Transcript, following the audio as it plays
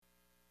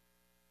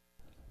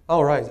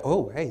All right.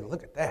 Oh, hey,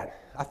 look at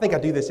that. I think I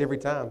do this every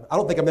time. I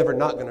don't think I'm ever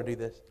not going to do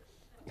this.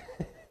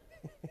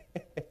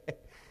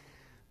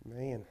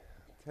 Man,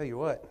 I tell you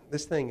what,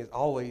 this thing is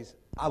always,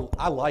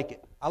 I like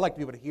it. I like to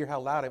be able to hear how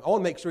loud I am. I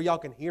want to make sure y'all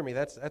can hear me.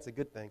 That's a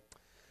good thing.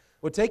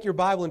 Well, take your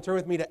Bible and turn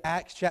with me to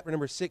Acts chapter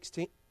number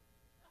 16.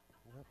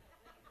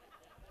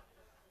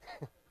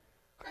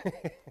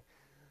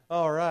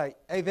 All right.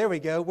 Hey, there we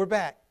go. We're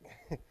back.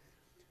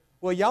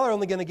 Well, y'all are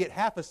only going to get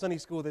half of Sunday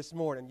school this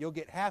morning. You'll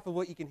get half of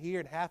what you can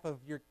hear and half of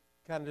your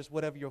kind of just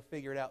whatever you'll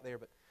figure it out there.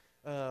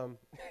 But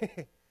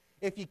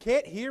if you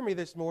can't hear me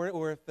this morning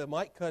or if the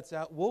mic cuts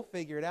out, we'll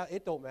figure it out.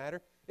 It don't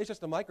matter. It's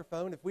just a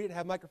microphone. If we didn't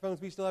have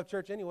microphones, we still have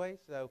church anyway.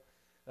 So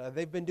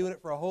they've been doing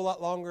it for a whole lot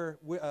longer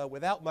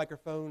without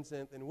microphones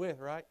than with,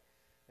 right?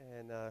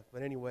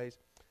 But anyways,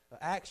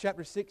 Acts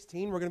chapter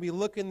 16, we're going to be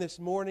looking this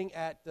morning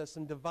at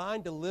some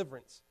divine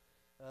deliverance.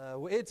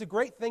 It's a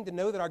great thing to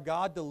know that our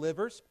God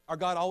delivers. Our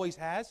God always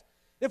has.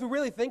 If we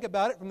really think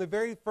about it, from the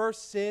very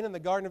first sin in the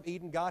Garden of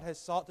Eden, God has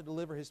sought to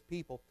deliver His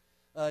people.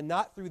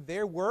 Not through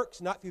their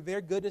works, not through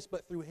their goodness,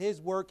 but through His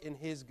work and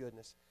His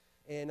goodness.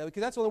 And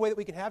because that's the only way that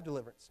we can have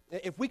deliverance.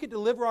 If we could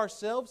deliver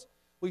ourselves,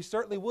 we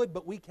certainly would,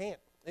 but we can't.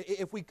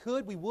 If we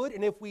could, we would.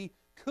 And if we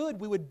could,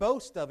 we would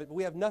boast of it. But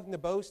we have nothing to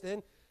boast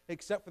in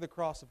except for the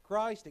cross of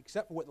Christ,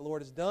 except for what the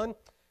Lord has done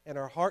in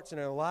our hearts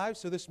and our lives.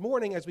 So this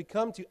morning, as we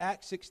come to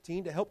Acts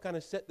 16 to help kind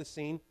of set the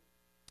scene,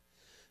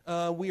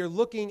 we're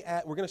going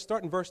to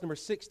start in verse number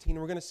 16, and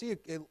we're going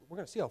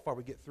to see how far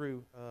we get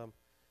through.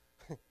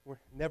 We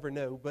never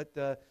know, but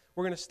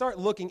we're going to start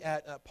looking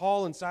at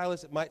Paul and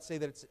Silas. It might say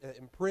that it's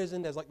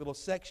imprisoned as like little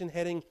section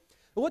heading.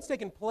 But what's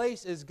taken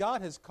place is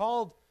God has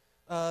called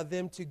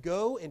them to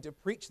go and to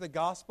preach the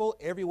gospel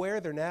everywhere.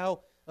 They're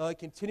now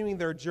continuing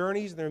their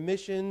journeys and their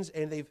missions,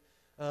 and they've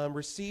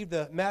received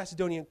the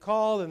Macedonian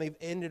call, and they've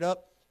ended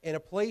up in a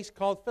place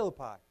called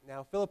Philippi.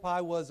 Now,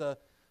 Philippi was a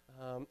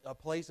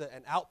place,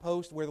 an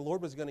outpost where the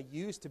Lord was going to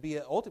use to be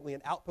ultimately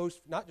an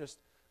outpost, not just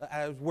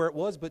as where it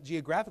was, but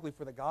geographically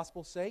for the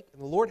gospel's sake.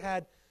 And the Lord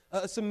had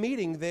some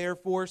meeting there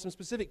for some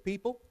specific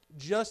people.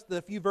 Just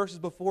a few verses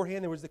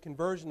beforehand, there was the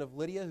conversion of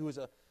Lydia, who was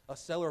a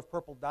seller of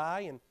purple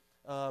dye,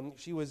 and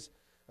she was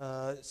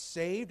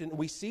saved. And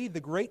we see the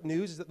great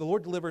news is that the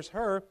Lord delivers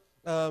her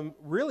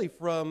really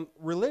from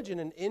religion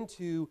and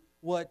into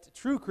what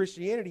true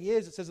Christianity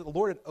is. It says that the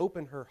Lord had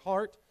opened her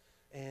heart,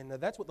 and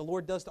that's what the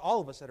Lord does to all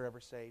of us that are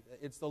ever saved.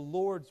 It's the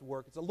Lord's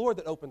work. It's the Lord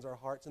that opens our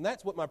hearts, and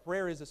that's what my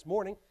prayer is this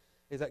morning,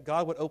 is that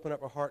God would open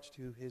up our hearts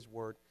to His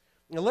Word.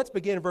 Now let's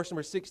begin in verse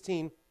number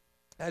 16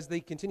 as they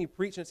continue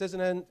preaching. It says,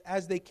 "And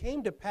as they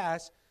came to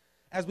pass,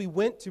 as we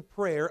went to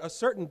prayer, a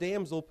certain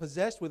damsel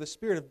possessed with a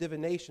spirit of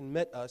divination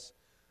met us,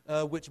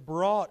 which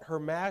brought her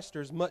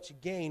masters much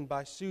gain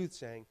by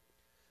soothsaying."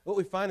 What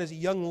we find is a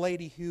young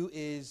lady who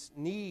is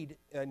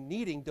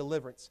needing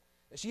deliverance.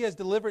 She has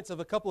deliverance of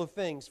a couple of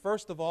things.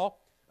 First of all,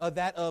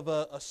 that of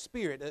a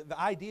spirit. The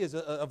idea is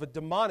of a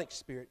demonic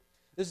spirit.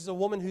 This is a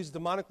woman who's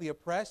demonically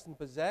oppressed and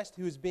possessed,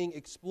 who is being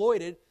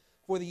exploited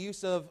for the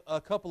use of a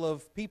couple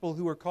of people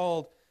who are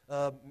called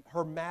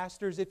her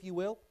masters, if you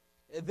will.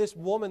 This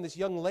woman, this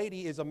young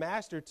lady, is a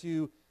master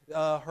to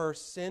her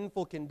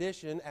sinful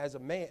condition as a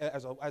man,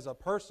 as a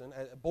person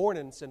born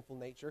in sinful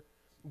nature,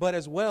 but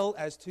as well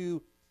as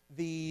to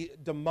the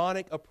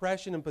demonic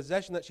oppression and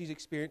possession that she's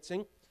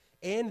experiencing,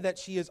 and that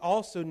she is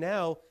also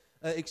now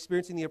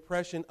experiencing the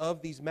oppression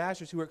of these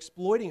masters who are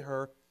exploiting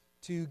her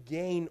to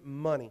gain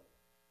money.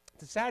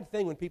 It's a sad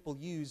thing when people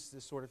use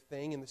this sort of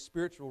thing in the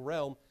spiritual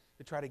realm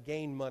to try to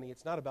gain money.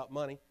 It's not about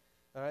money,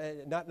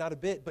 not a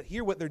bit. But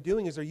here what they're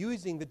doing is they're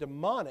using the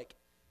demonic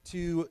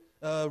to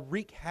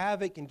wreak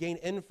havoc and gain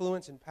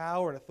influence and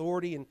power and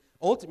authority, and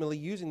ultimately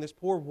using this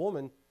poor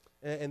woman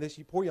and this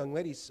poor young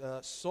lady's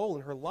soul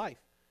in her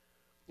life.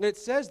 It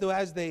says, though,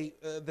 as the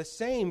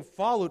same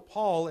followed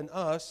Paul and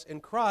us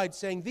and cried,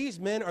 saying, "These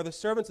men are the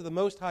servants of the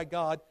Most High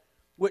God,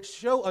 which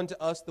show unto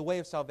us the way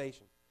of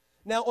salvation."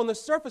 Now, on the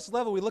surface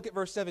level, we look at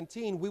verse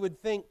 17, we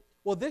would think,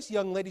 well, this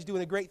young lady's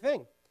doing a great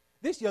thing.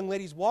 This young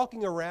lady's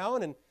walking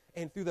around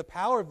and through the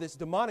power of this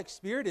demonic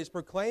spirit is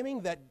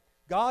proclaiming that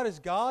God is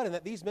God and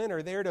that these men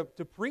are there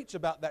to preach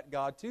about that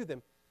God to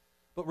them.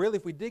 But really,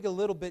 if we dig a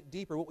little bit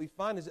deeper, what we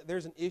find is that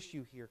there's an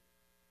issue here,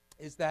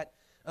 is that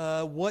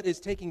what is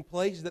taking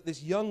place is that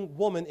this young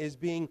woman is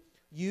being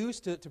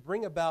used to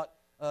bring about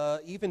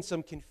even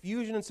some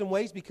confusion in some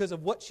ways because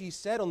of what she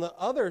said. On the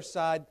other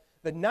side,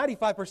 the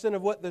 95%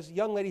 of what this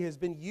young lady has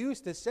been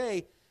used to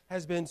say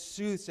has been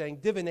soothsaying,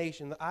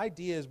 divination. The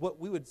idea is what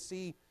we would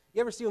see.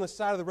 You ever see on the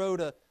side of the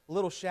road a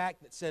little shack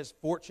that says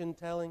fortune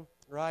telling,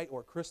 right?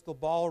 Or crystal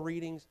ball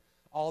readings,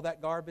 all that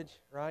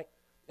garbage, right?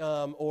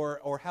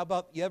 Or how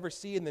about you ever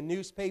see in the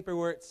newspaper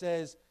where it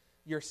says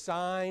your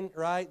sign,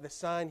 right? The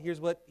sign,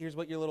 here's what your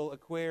little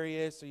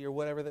Aquarius or your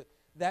whatever.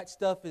 That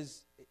stuff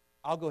is,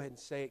 I'll go ahead and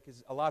say it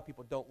because a lot of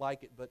people don't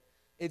like it, but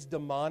it's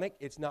demonic.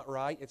 It's not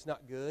right. It's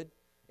not good.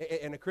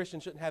 And a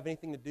Christian shouldn't have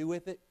anything to do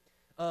with it.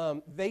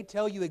 They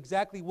tell you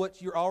exactly what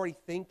you're already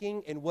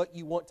thinking and what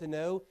you want to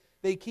know.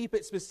 they keep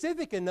it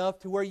specific enough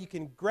to where you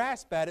can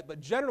grasp at it, but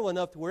general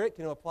enough to where it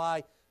can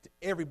apply to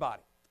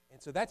everybody.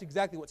 And so that's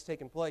exactly what's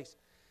taking place.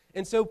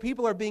 And so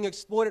people are being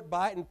exploited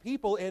by it, and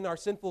people in our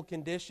sinful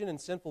condition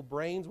and sinful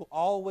brains will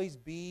always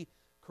be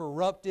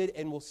corrupted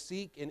and will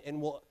seek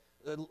and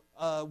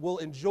will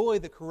enjoy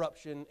the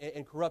corruption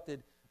and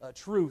corrupted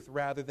truth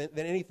rather than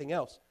anything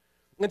else.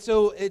 And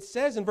so it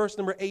says in verse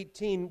number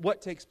 18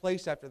 what takes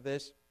place after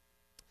this.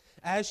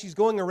 As she's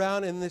going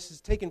around and this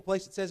is taking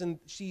place, it says, and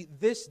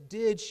this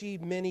did she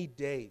many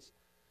days.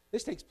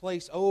 This takes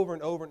place over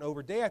and over and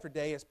over, day after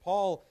day, as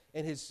Paul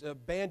and his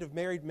band of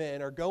married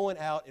men are going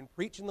out and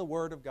preaching the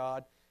Word of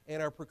God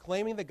and are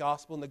proclaiming the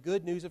gospel and the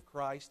good news of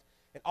Christ.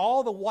 And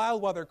all the while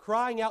they're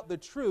crying out the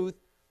truth,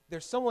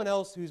 there's someone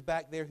else who's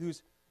back there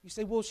you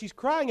say, well, she's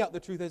crying out the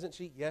truth, isn't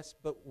she? Yes,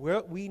 but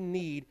what we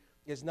need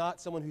is not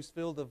someone who's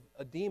filled of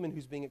a demon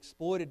who's being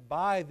exploited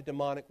by the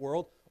demonic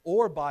world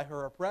or by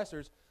her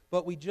oppressors,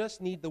 but we just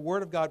need the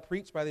Word of God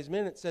preached by these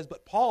men. It says,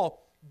 but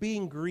Paul,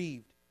 being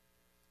grieved,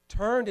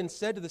 turned and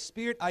said to the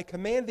Spirit, I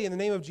command thee in the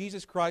name of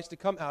Jesus Christ to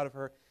come out of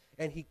her.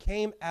 And he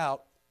came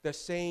out the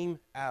same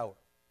hour.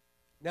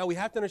 Now we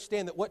have to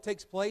understand that what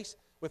takes place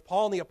with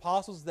Paul and the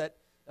apostles, that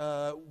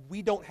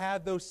we don't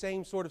have those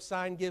same sort of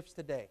sign gifts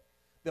today.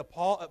 The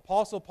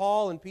Apostle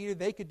Paul and Peter,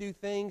 they could do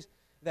things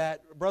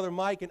that Brother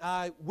Mike and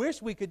I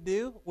wish we could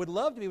do, would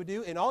love to be able to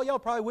do, and all y'all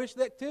probably wish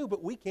that too,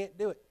 but we can't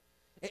do it.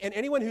 And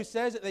anyone who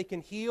says that they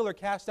can heal or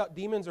cast out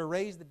demons or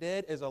raise the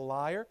dead is a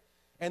liar.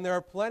 And there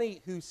are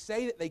plenty who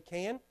say that they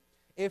can.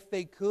 If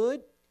they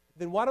could,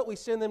 then why don't we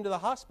send them to the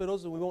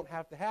hospitals and we won't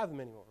have to have them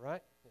anymore,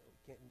 right?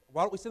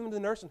 Why don't we send them to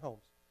the nursing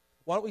homes?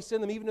 Why don't we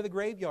send them even to the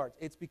graveyards?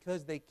 It's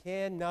because they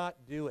cannot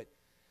do it.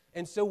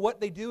 And so what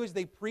they do is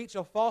they preach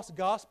a false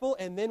gospel,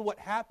 and then what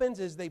happens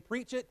is they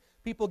preach it,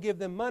 people give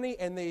them money,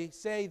 and they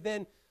say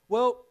then,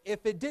 well,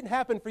 if it didn't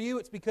happen for you,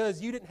 it's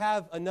because you didn't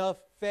have enough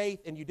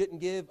faith and you didn't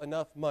give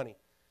enough money.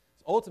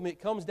 So ultimately,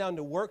 it comes down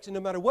to works, and no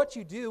matter what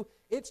you do,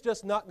 it's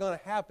just not going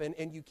to happen,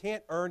 and you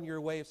can't earn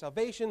your way of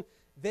salvation.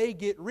 They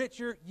get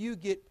richer, you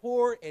get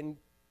poor, and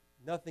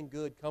nothing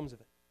good comes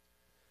of it.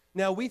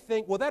 Now, we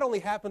think, well, that only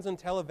happens in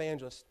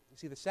televangelists. You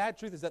see, the sad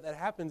truth is that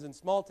happens in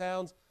small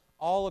towns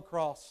all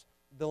across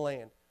the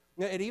land.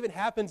 Now, it even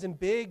happens in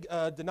big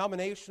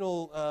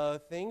denominational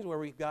things where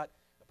we've got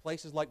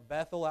places like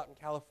Bethel out in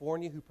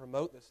California who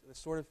promote this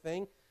sort of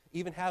thing.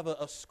 Even have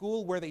a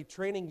school where they're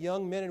training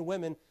young men and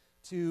women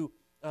to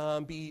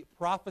be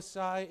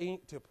prophesying,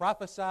 to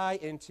prophesy,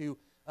 and to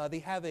they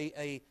have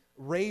a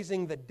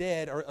raising the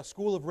dead, or a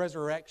school of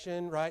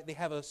resurrection, right? They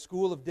have a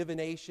school of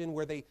divination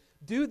where they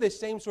do this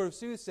same sort of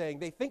soothsaying.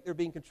 They think they're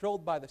being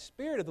controlled by the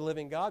Spirit of the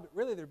living God, but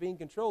really they're being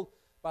controlled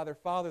by their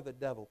father, the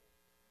devil.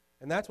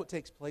 And that's what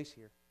takes place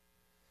here.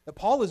 Now,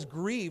 Paul is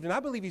grieved, and I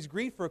believe he's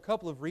grieved for a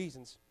couple of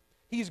reasons.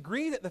 He's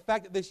grieved at the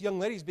fact that this young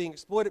lady is being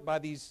exploited by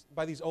these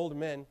old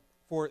men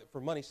for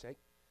money's sake.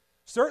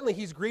 Certainly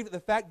he's grieved at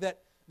the fact that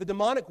the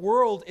demonic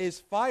world is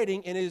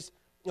fighting and is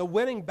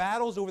winning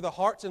battles over the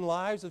hearts and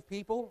lives of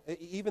people,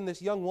 even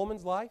this young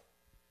woman's life.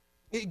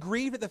 It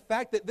grieved at the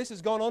fact that this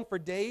has gone on for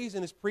days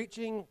and is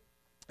preaching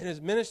and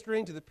is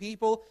ministering to the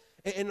people,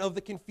 and of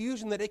the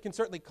confusion that it can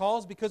certainly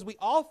cause, because we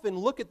often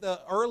look at the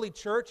early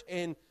church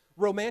and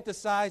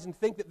romanticize and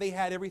think that they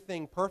had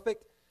everything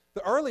perfect.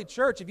 The early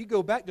church, if you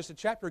go back just a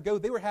chapter ago,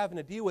 they were having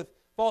to deal with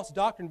false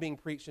doctrine being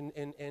preached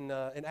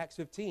in Acts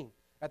 15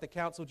 at the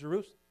Council of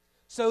Jerusalem.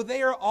 So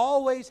there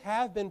always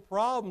have been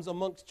problems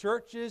amongst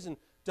churches and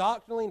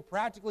doctrinally and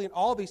practically and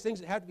all these things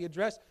that have to be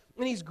addressed.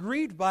 And he's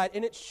grieved by it,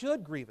 and it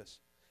should grieve us.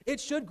 It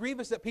should grieve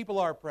us that people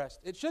are oppressed.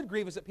 It should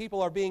grieve us that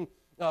people are being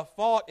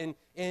fought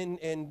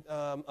and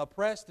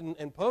oppressed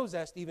and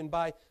possessed even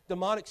by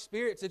demonic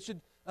spirits. It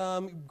should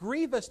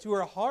grieve us to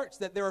our hearts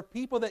that there are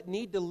people that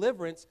need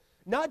deliverance,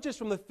 not just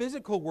from the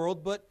physical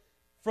world, but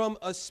from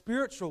a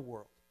spiritual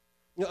world.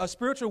 A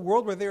spiritual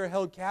world where they are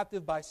held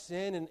captive by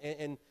sin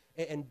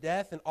and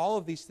death and all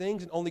of these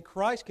things, and only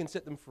Christ can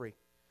set them free.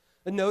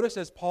 And notice,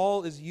 as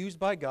Paul is used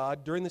by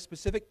God during the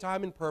specific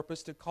time and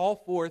purpose to call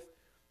forth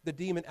the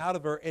demon out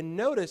of her, and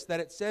notice that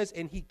it says,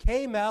 and he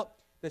came out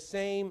the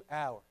same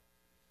hour.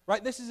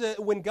 Right? This is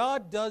when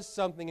God does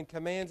something and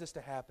commands us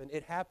to happen,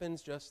 it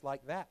happens just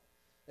like that.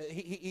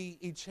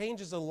 He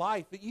changes a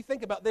life. You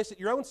think about this, at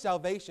your own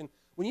salvation,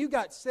 when you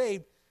got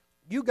saved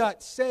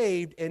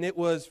and it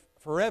was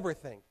forever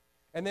thing.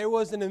 And there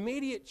was an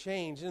immediate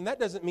change, and that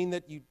doesn't mean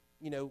that you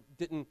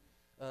didn't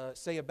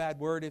say a bad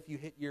word if you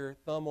hit your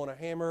thumb on a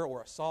hammer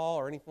or a saw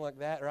or anything like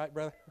that, right,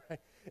 brother?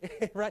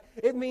 Right?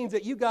 It means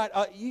that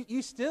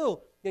you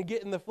still can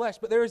get in the flesh,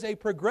 but there is a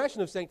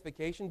progression of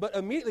sanctification. But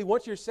immediately,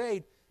 once you're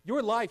saved,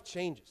 your life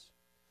changes.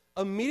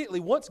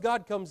 Immediately, once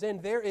God comes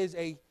in, there is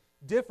a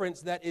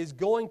difference that is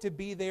going to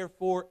be there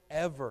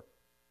forever.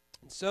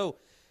 And so,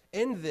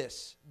 in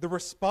this, the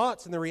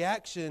response and the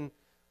reaction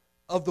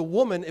of the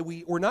woman,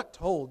 we're not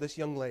told, this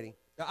young lady.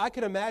 Now, I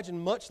can imagine,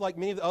 much like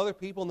many of the other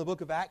people in the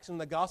book of Acts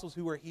and the Gospels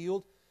who were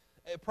healed,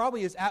 it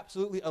probably is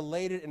absolutely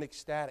elated and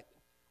ecstatic.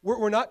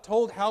 We're not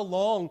told how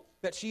long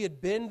that she had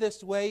been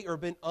this way or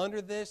been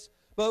under this,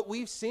 But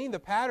we've seen the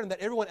pattern that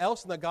everyone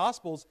else in the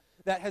Gospels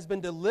that has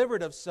been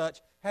delivered of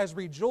such has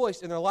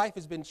rejoiced and their life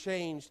has been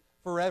changed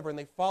forever, and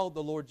they followed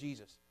the Lord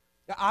Jesus.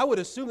 Now, I would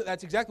assume that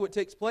that's exactly what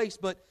takes place,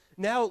 but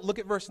now look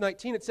at verse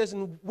 19. It says,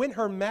 "And when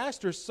her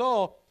master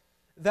saw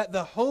that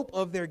the hope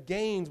of their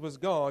gains was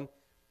gone,"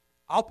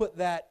 I'll put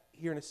that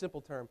here in a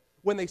simple term.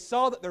 When they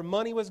saw that their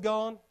money was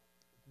gone,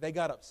 they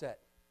got upset.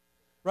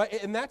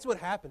 Right? And that's what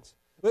happens.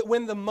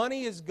 When the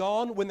money is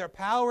gone, when their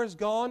power is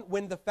gone,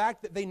 when the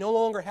fact that they no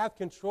longer have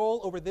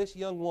control over this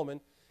young woman,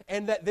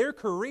 and that their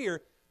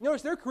career,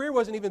 notice their career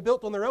wasn't even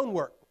built on their own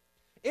work.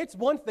 It's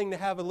one thing to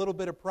have a little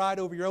bit of pride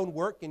over your own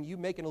work and you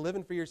making a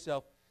living for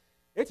yourself.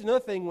 It's another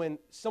thing when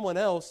someone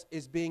else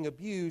is being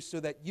abused so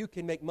that you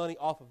can make money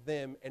off of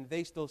them and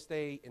they still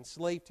stay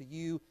enslaved to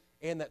you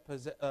and that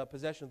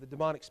possession of the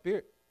demonic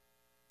spirit.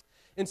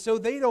 And so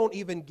they don't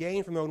even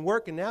gain from their own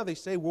work, and now they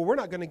say, well, we're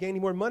not going to gain any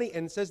more money.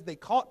 And it says they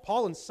caught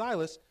Paul and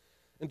Silas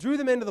and drew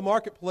them into the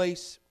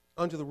marketplace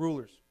unto the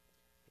rulers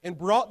and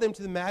brought them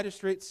to the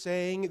magistrates,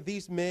 saying,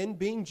 "These men,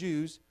 being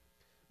Jews,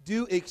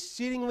 do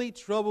exceedingly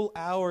trouble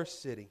our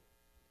city."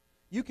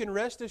 You can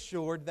rest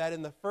assured that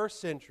in the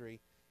first century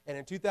and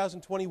in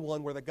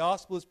 2021, where the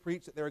gospel is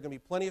preached, that there are going to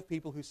be plenty of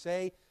people who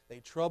say they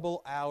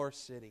trouble our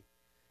city.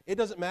 It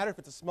doesn't matter if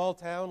it's a small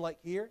town like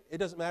here. It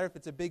doesn't matter if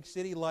it's a big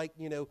city like,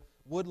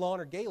 Woodlawn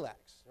or Galax,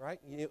 right?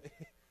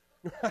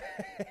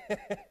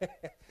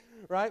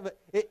 Right? But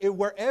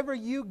wherever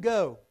you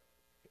go,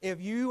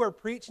 if you are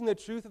preaching the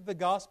truth of the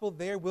gospel,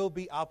 there will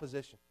be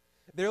opposition.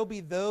 There will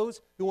be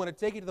those who want to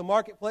take you to the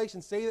marketplace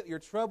and say that you're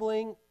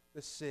troubling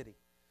the city.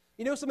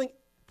 You know something?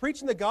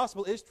 Preaching the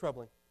gospel is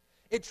troubling.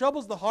 It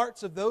troubles the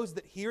hearts of those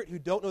that hear it who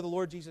don't know the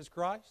Lord Jesus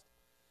Christ.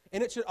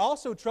 And it should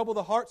also trouble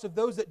the hearts of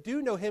those that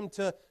do know Him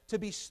to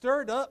be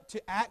stirred up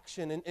to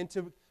action and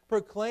to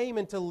proclaim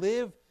and to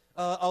live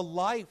a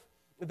life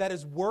that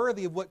is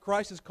worthy of what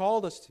Christ has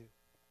called us to.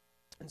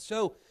 And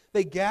so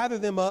they gather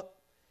them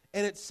up,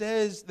 and it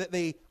says that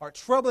they are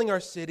troubling our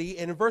city.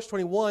 And in verse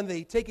 21,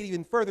 they take it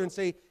even further and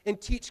say,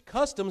 "And teach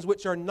customs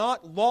which are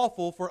not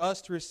lawful for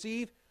us to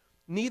receive,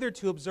 neither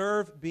to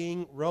observe,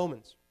 being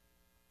Romans."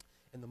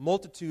 And the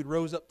multitude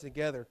rose up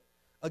together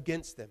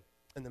against them,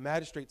 and the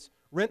magistrates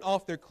rent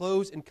off their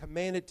clothes and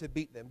commanded to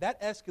beat them.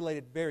 That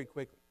escalated very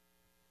quickly.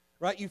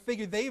 Right? You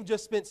figure they've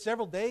just spent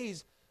several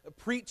days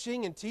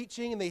preaching and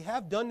teaching, and they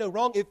have done no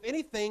wrong. If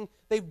anything,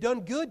 they've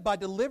done good by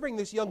delivering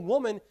this young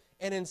woman,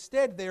 and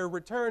instead they're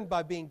returned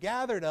by being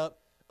gathered up,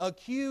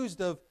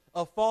 accused of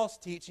false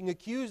teaching,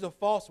 accused of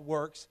false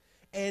works,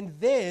 and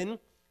then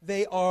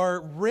they are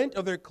rent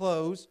of their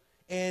clothes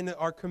and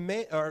are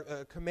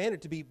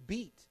commanded to be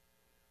beat.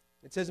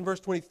 It says in verse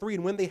 23,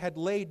 "And when they had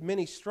laid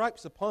many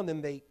stripes upon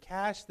them, they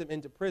cast them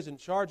into prison,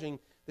 charging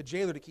the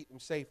jailer to keep them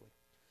safely."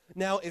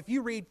 Now, if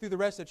you read through the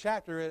rest of the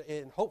chapter,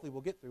 and hopefully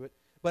we'll get through it,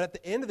 but at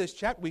the end of this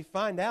chapter, we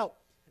find out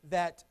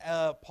that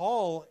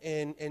Paul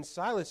and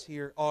Silas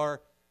here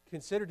are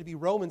considered to be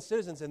Roman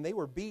citizens, and they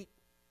were beat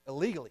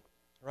illegally,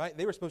 right?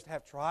 They were supposed to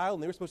have trial,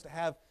 and they were supposed to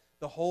have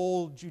the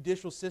whole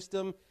judicial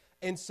system.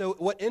 And so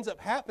what ends up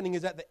happening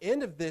is at the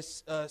end of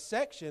this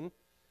section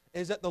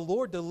is that the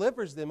Lord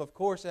delivers them, of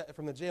course,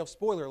 from the jail.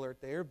 Spoiler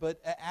alert there.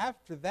 But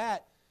after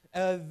that,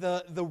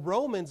 the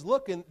Romans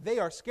look, and they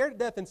are scared to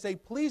death and say,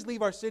 "Please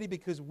leave our city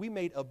because we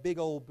made a big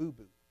old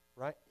boo-boo,"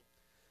 right?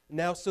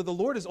 Now, so the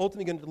Lord is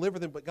ultimately going to deliver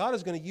them, but God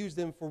is going to use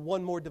them for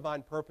one more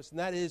divine purpose, and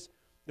that is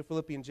the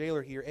Philippian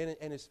jailer here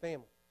and his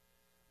family.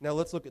 Now,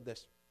 let's look at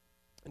this.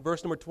 In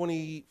verse number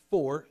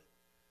 24,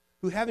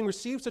 "Who having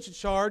received such a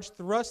charge,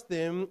 thrust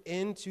them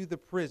into the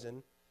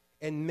prison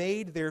and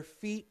made their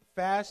feet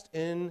fast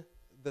in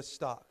the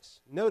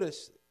stocks."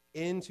 Notice,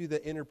 into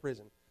the inner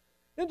prison.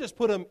 They didn't just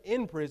put them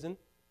in prison.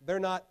 They're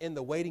not in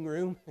the waiting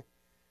room.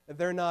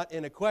 They're not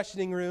in a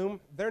questioning room.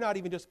 They're not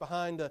even just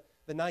behind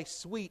the nice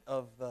suite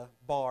of the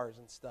bars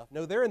and stuff.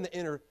 No, they're in the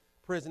inner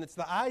prison. It's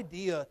the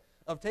idea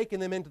of taking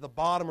them into the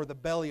bottom or the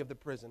belly of the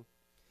prison.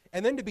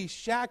 And then to be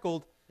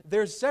shackled,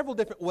 there's several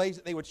different ways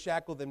that they would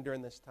shackle them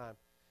during this time.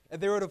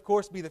 And there would, of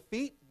course, be the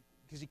feet,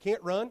 because you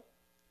can't run.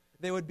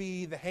 There would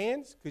be the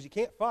hands, because you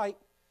can't fight.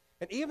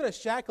 And even a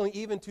shackling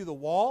even to the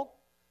wall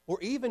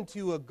or even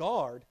to a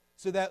guard,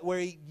 so that where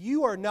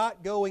you are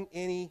not going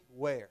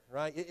anywhere,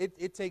 right?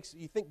 It takes,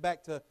 you think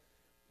back to,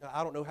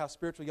 I don't know how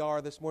spiritual y'all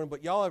are this morning,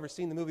 but y'all ever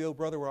seen the movie Oh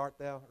Brother, Where Art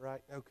Thou,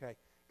 right? Okay,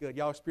 good.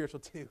 Y'all are spiritual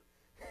too.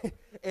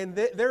 And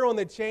they're on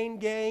the chain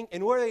gang,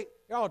 and they're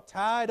all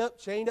tied up,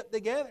 chained up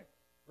together,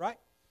 right?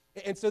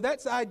 And so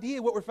that's the idea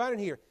of what we're finding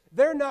here.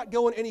 They're not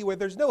going anywhere.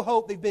 There's no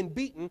hope. They've been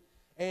beaten,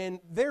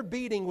 and their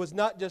beating was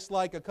not just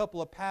like a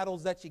couple of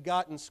paddles that you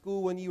got in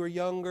school when you were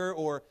younger,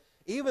 or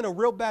even a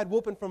real bad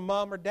whooping from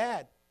mom or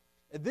dad.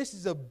 This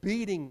is a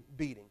beating.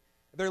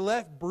 They're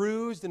left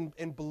bruised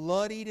and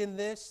bloodied in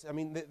this. I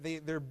mean,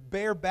 they're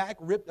bare back,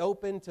 ripped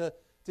open to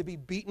be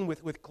beaten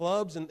with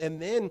clubs, and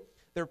then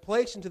they're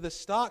placed into the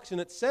stocks. And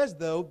it says,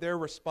 though, their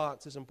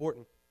response is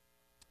important.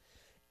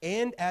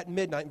 "And at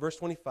midnight," verse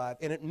 25,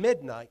 "and at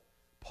midnight,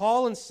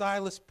 Paul and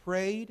Silas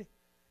prayed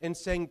and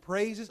sang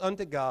praises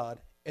unto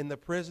God, and the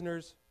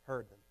prisoners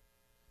heard them."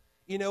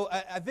 You know,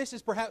 this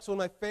is perhaps one of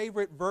my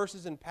favorite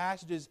verses and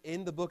passages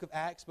in the book of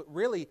Acts, but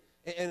really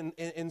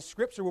in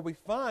Scripture where we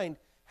find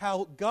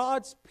how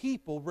God's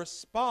people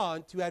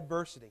respond to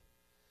adversity.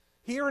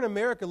 Here in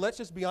America, let's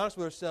just be honest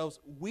with ourselves,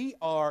 we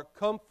are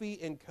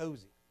comfy and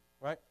cozy,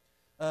 right?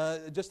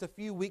 Just a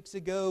few weeks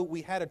ago,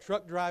 we had a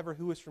truck driver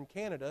who was from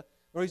Canada.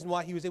 The reason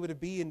why he was able to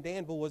be in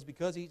Danville was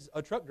because he's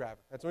a truck driver.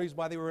 That's the reason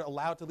why they were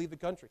allowed to leave the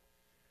country.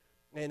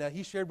 And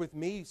he shared with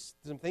me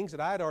some things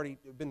that I had already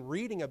been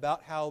reading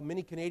about how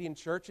many Canadian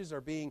churches are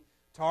being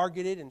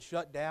targeted and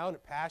shut down,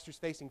 pastors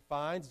facing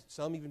fines,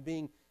 some even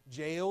being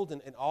jailed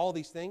and all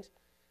these things.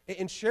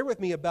 And share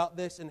with me about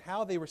this and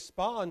how they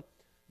respond,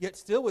 yet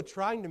still with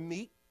trying to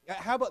meet.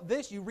 How about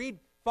this? You read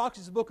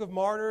Fox's Book of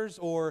Martyrs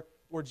or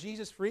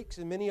Jesus Freaks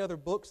and many other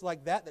books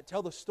like that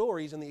tell the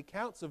stories and the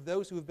accounts of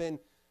those who have been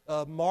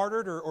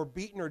martyred or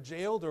beaten or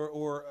jailed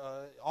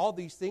or all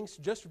these things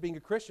just for being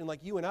a Christian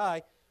like you and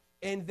I.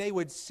 And they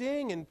would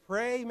sing and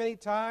pray many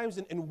times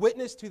and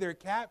witness to their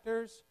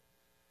captors.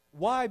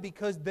 Why?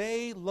 Because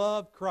they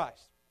loved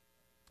Christ.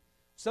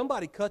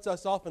 Somebody cuts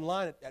us off in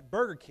line at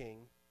Burger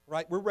King,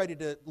 right? We're ready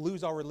to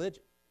lose our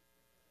religion.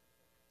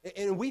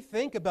 And we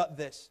think about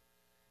this.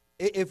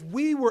 If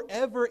we were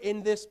ever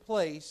in this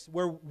place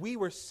where we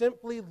were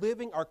simply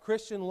living our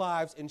Christian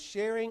lives and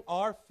sharing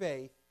our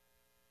faith,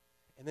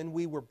 and then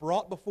we were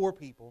brought before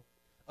people,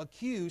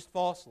 accused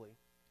falsely,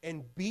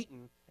 and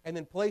beaten, and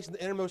then placed in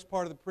the innermost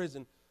part of the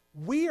prison,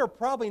 we are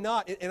probably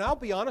not, and I'll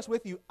be honest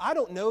with you, I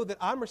don't know that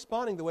I'm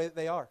responding the way that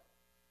they are.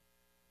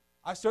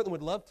 I certainly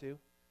would love to.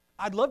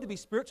 I'd love to be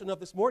spiritual enough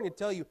this morning to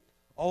tell you,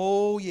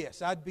 oh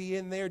yes, I'd be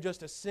in there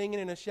just a singing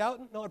and a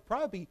shouting. No, I'd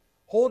probably be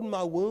holding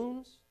my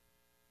wounds,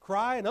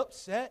 crying,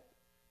 upset,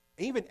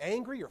 even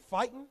angry or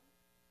fighting.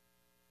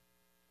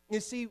 You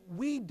see,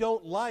 we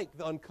don't like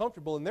the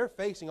uncomfortable, and they're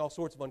facing all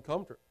sorts of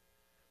uncomfort.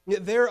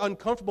 Their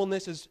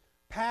uncomfortableness is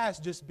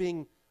past just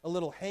being a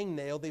little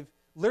hangnail. They've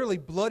literally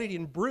bloodied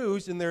and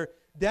bruised, and they're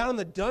down in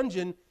the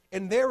dungeon,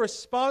 and their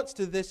response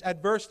to this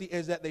adversity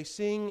is that they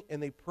sing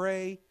and they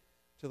pray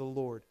to the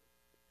Lord.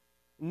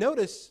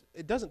 Notice,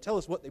 it doesn't tell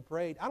us what they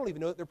prayed. I don't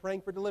even know that they're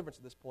praying for deliverance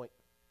at this point.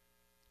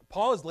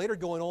 Paul is later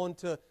going on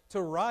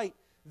to write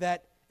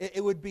that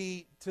it would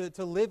be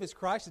to live as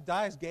Christ, to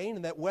die as gain,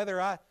 and that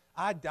whether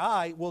I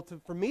die, well,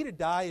 for me to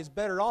die is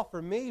better off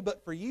for me,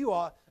 but for you,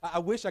 I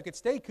wish I could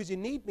stay because you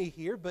need me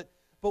here, but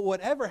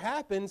whatever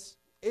happens,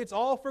 it's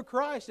all for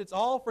Christ. It's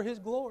all for His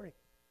glory.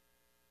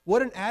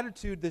 What an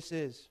attitude this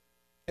is.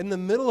 In the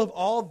middle of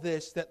all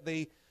this, that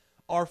they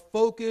are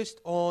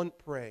focused on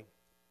praying.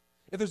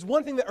 If there's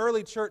one thing the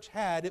early church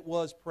had, it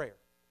was prayer.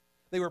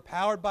 They were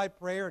powered by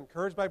prayer,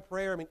 encouraged by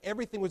prayer. I mean,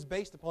 everything was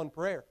based upon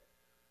prayer.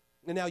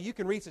 And now you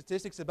can read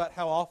statistics about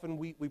how often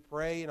we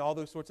pray and all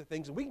those sorts of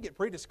things, and we can get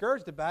pretty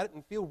discouraged about it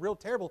and feel real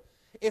terrible.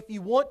 If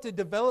you want to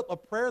develop a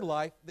prayer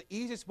life, the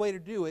easiest way to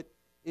do it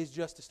is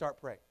just to start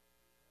praying,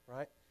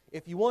 right?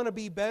 If you want to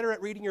be better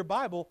at reading your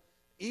Bible,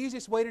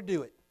 easiest way to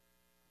do it,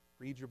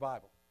 read your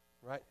Bible,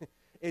 right?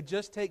 It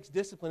just takes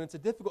discipline. It's a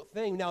difficult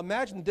thing. Now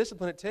imagine the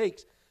discipline it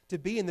takes to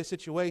be in this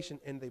situation,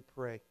 and they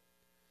pray.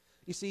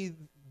 You see,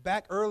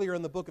 back earlier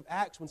in the book of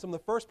Acts, when some of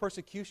the first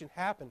persecution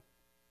happened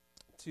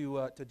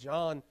to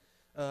John,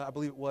 I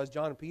believe it was,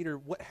 John and Peter,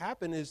 what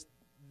happened is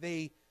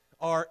they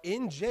are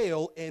in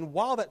jail, and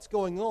while that's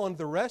going on,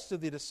 the rest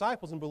of the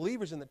disciples and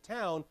believers in the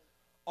town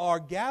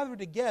are gathered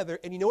together,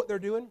 and you know what they're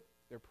doing?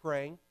 They're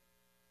praying.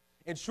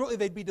 And shortly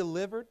they'd be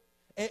delivered,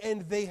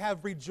 and they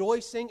have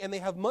rejoicing, and they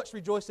have much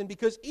rejoicing,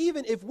 because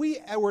even if we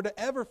were to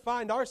ever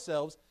find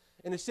ourselves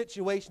in a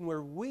situation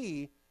where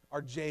we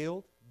are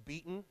jailed,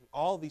 beaten,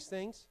 all these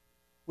things,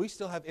 we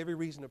still have every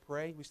reason to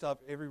pray. We still have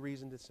every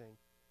reason to sing.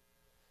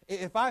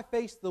 If I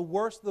face the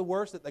worst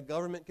that the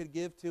government could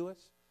give to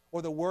us,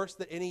 or the worst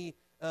that any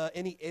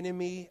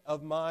enemy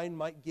of mine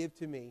might give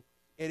to me,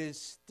 it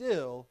is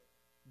still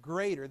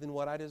greater than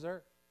what I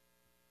deserve.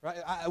 Right?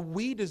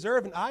 We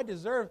deserve, and I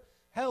deserve.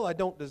 Hell, I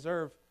don't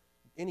deserve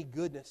any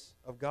goodness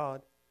of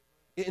God.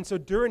 And so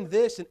during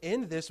this and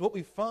in this, what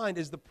we find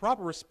is the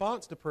proper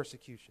response to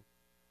persecution.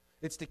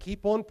 It's to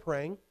keep on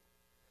praying.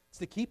 It's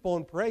to keep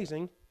on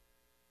praising.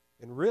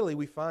 And really,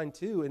 we find,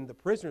 too, and the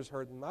prisoners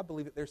heard them, I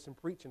believe that there's some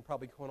preaching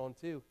probably going on,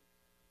 too.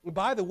 And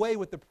by the way,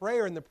 with the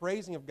prayer and the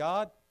praising of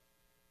God,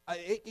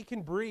 it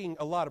can bring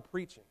a lot of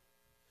preaching.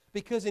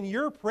 Because in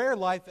your prayer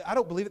life, I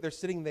don't believe that they're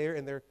sitting there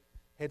and their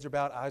heads are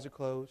bowed, eyes are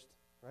closed.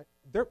 Right?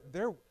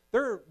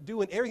 They're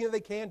doing everything that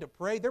they can to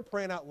pray. They're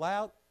praying out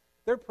loud.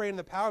 They're praying in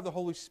the power of the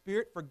Holy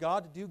Spirit for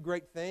God to do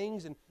great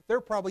things. And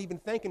they're probably even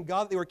thanking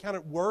God that they were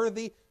counted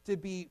worthy to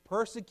be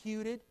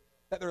persecuted,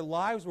 that their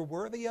lives were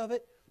worthy of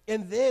it.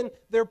 And then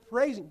they're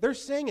praising. They're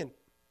singing.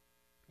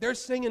 They're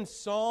singing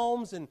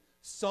psalms and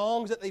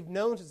songs that they've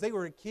known since they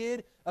were a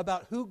kid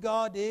about who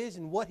God is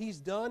and what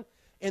He's done.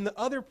 And the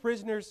other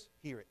prisoners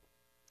hear it.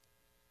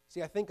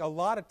 See, I think a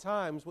lot of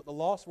times what the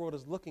lost world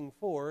is looking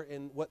for,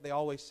 and what they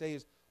always say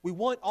is, we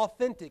want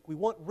authentic, we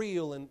want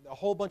real, and a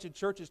whole bunch of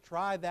churches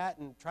try that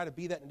and try to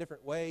be that in a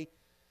different way.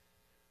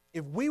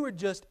 If we would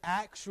just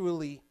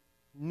actually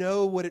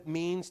know what it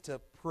means to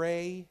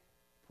pray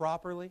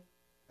properly,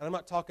 and I'm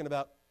not talking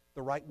about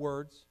the right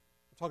words,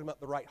 I'm talking about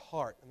the right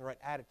heart and the right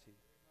attitude,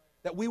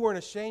 that we weren't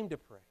ashamed to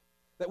pray,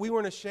 that we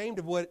weren't ashamed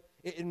of what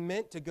it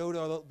meant to go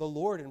to the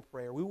Lord in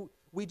prayer.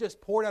 We just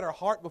poured out our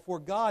heart before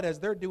God as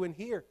they're doing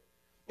here,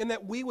 and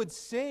that we would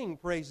sing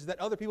praises that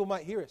other people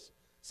might hear us.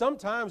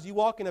 Sometimes you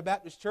walk in a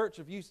Baptist church,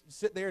 if you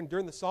sit there and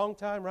during the song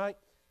time, right?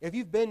 If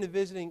you've been to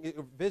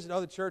visit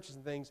other churches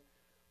and things,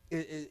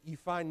 you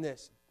find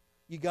this.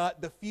 You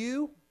got the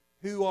few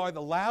who are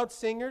the loud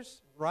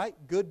singers, right?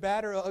 Good,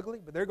 bad, or ugly,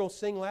 but they're going to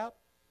sing loud.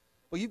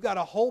 Well, you've got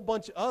a whole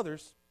bunch of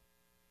others.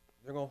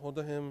 They're going to hold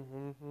the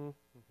hymn.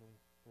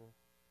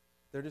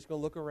 They're just going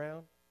to look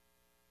around.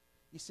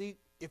 You see,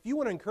 if you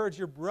want to encourage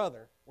your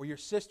brother or your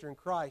sister in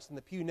Christ in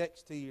the pew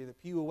next to you, the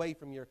pew away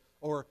from you,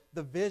 or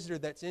the visitor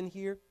that's in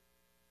here,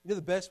 you know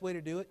the best way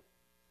to do it?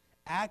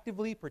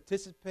 Actively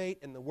participate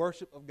in the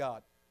worship of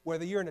God.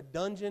 Whether you're in a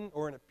dungeon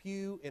or in a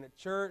pew, in a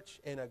church,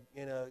 in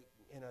a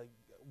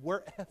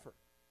wherever,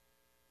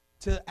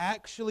 to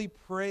actually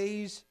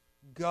praise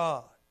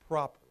God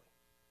properly.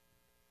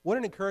 What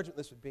an encouragement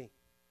this would be,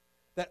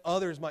 that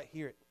others might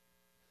hear it.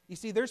 You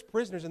see, there's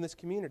prisoners in this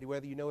community,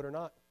 whether you know it or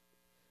not.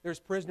 There's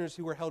prisoners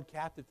who are held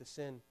captive to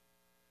sin,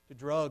 to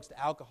drugs, to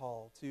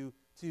alcohol,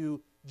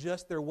 to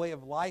just their way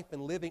of life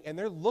and living. And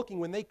they're looking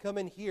when they come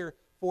in here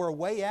for a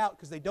way out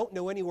because they don't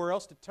know anywhere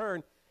else to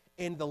turn.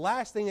 And the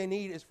last thing they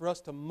need is for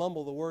us to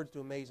mumble the words to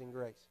Amazing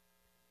Grace.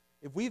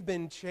 If we've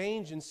been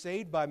changed and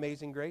saved by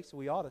Amazing Grace,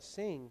 we ought to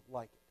sing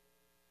like it.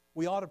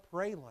 We ought to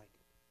pray like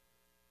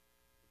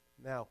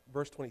it. Now,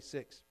 verse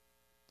 26.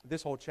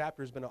 This whole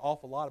chapter has been an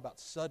awful lot about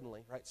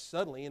suddenly, right?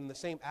 Suddenly, in the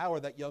same hour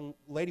that young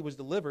lady was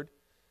delivered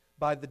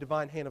by the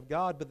divine hand of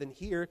God, but then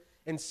here,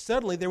 and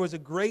suddenly there was a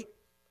great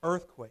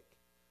earthquake,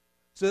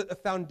 so that the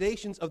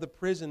foundations of the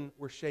prison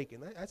were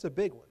shaken. That's a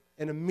big one.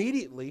 And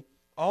immediately,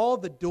 all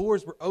the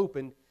doors were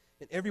opened,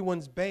 and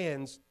everyone's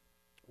bands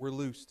were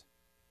loosed.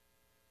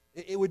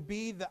 It would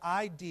be the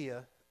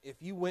idea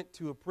if you went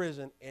to a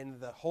prison and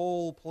the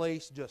whole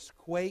place just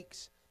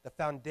quakes, the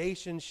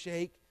foundations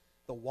shake,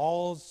 the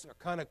walls are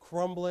kind of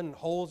crumbling, and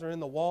holes are in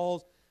the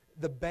walls,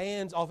 the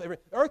bands off every.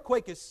 The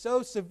earthquake is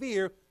so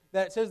severe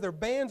that it says their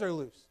bands are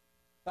loose.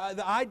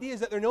 The idea is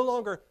that they're no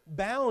longer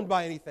bound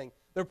by anything.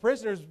 The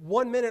prisoners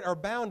 1 minute are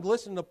bound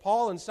listening to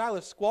Paul and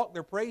Silas squawk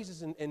their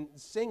praises and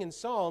sing in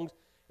songs,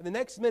 and the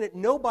next minute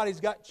nobody's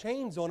got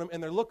chains on them,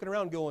 and they're looking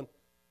around going,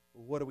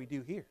 well, what do we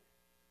do here?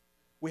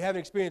 We haven't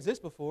experienced this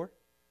before.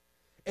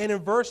 And in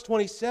verse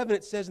 27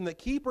 it says, and the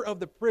keeper of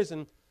the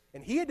prison,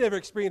 and he had never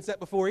experienced that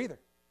before either.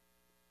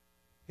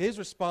 His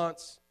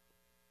response,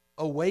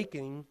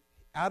 awakening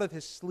out of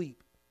his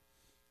sleep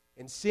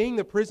and seeing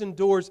the prison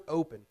doors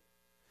open,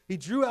 he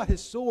drew out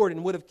his sword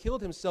and would have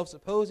killed himself,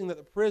 supposing that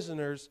the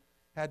prisoners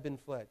had been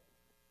fled.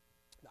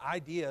 The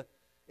idea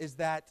is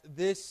that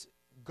this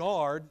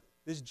guard,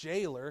 this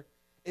jailer,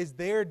 is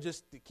there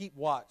just to keep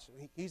watch.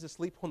 He's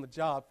asleep on the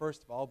job,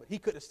 first of all, but he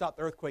couldn't have stopped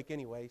the earthquake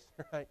anyways,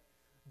 right?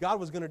 God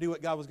was going to do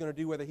what God was going to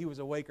do whether he was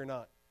awake or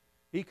not.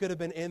 He could have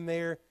been in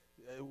there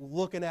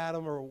looking at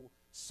him or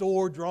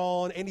sword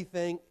drawn,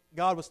 anything.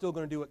 God was still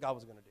going to do what God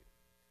was going to do.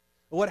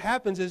 And what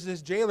happens is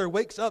this jailer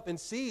wakes up and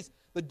sees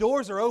the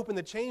doors are open,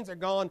 the chains are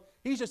gone.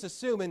 He's just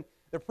assuming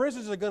the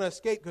prisoners are going to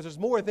escape because there's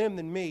more of them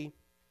than me,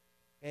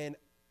 and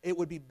it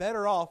would be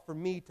better off for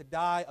me to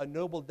die a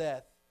noble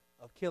death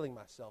of killing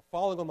myself,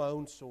 falling on my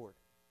own sword.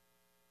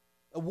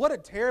 And what a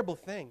terrible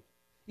thing.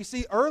 You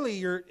see,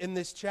 earlier in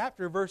this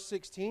chapter, verse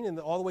 16, and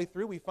all the way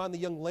through, we find the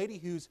young lady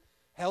who's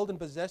held and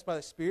possessed by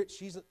the Spirit.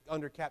 She's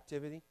under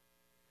captivity.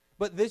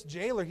 But this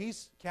jailer,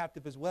 he's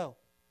captive as well.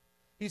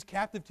 He's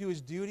captive to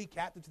his duty,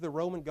 captive to the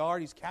Roman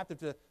guard. He's captive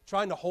to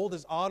trying to hold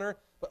his honor.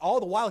 But all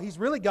the while, he's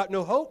really got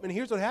no hope. And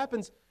here's what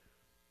happens.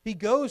 He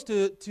goes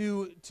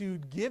to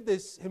give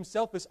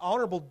himself this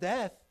honorable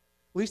death.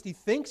 At least he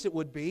thinks it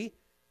would be.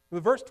 In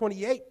verse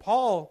 28,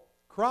 Paul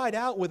cried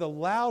out with a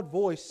loud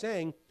voice,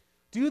 saying,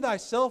 do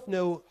thyself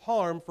no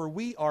harm, for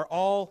we are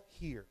all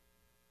here.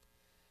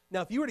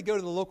 Now, if you were to go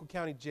to the local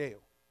county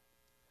jail,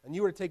 and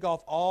you were to take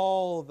off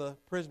all the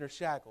prisoner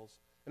shackles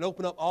and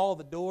open up all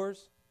the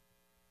doors,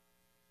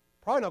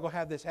 probably not going to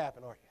have this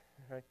happen, are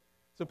you? Right?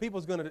 So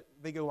people's going to,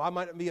 they go, I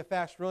might not be a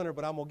fast runner,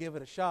 but I'm going to give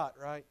it a shot,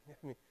 right?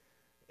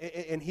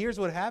 And here's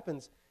what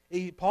happens.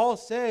 Paul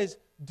says,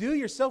 do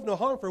yourself no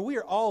harm, for we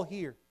are all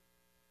here.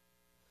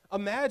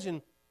 Imagine,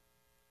 it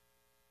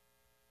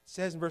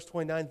says in verse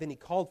 29, then he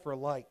called for a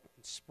light,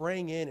 and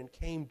sprang in and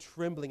came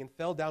trembling and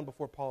fell down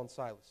before Paul and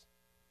Silas.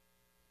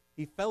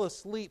 He fell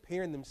asleep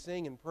hearing them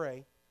sing and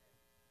pray.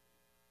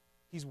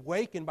 He's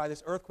wakened by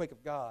this earthquake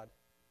of God.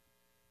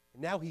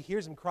 And now he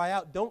hears them cry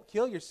out, don't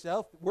kill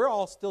yourself. We're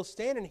all still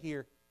standing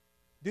here.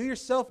 Do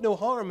yourself no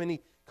harm. And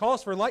he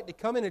calls for light to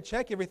come in and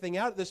check everything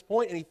out at this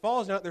point, and he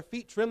falls down at their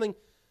feet trembling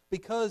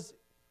because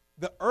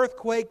the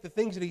earthquake, the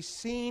things that he's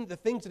seen, the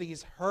things that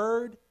he's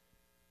heard,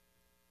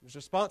 his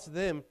response to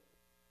them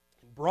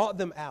brought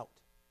them out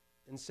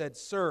and said,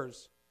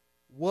 sirs,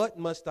 what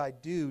must I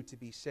do to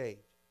be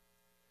saved?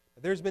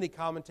 Now, there's many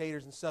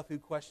commentators and stuff who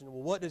question,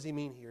 well, what does he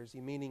mean here? Is he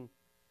meaning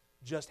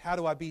just how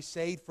do I be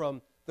saved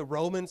from the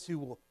Romans who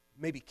will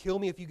maybe kill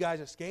me if you guys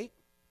escape?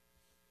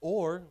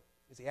 Or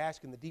is he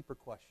asking the deeper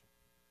question?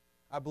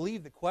 I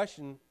believe the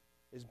question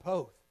is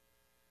both.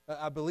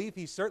 I believe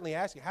he's certainly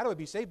asking, how do I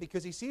be saved?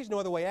 Because he sees no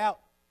other way out.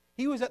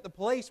 He was at the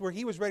place where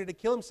he was ready to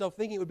kill himself,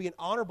 thinking it would be an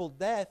honorable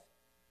death.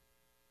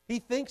 He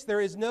thinks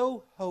there is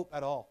no hope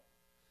at all.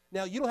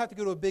 Now, you don't have to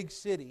go to a big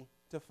city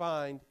to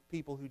find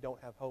people who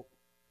don't have hope.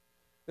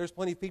 There's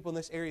plenty of people in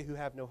this area who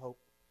have no hope.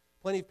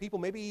 Plenty of people,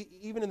 maybe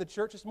even in the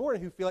church this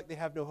morning, who feel like they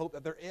have no hope,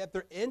 that they're at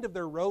their end of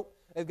their rope.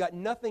 They've got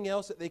nothing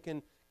else that they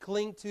can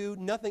cling to,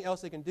 nothing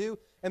else they can do.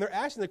 And they're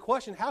asking the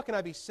question, how can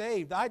I be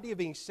saved? The idea of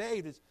being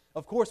saved is,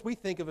 of course, we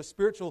think of a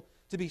spiritual,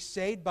 to be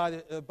saved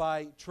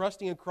by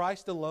trusting in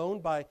Christ alone,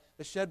 by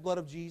the shed blood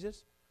of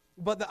Jesus.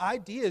 But the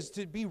idea is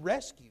to be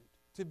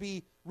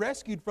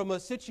rescued from a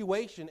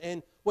situation.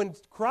 And when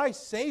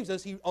Christ saves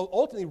us, he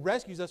ultimately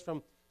rescues us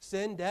from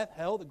sin, death,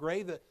 hell, the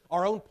grave,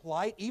 our own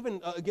plight,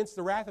 even against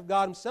the wrath of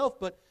God himself.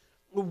 But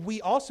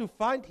we also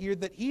find here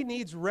that he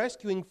needs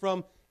rescuing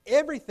from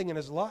everything in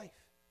his life.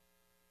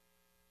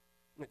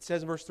 It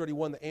says in verse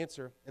 31, the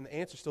answer, and the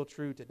answer is still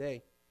true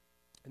today.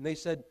 And they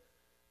said,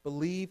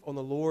 believe on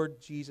the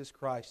Lord Jesus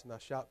Christ, and thou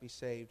shalt be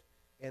saved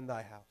in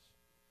thy house.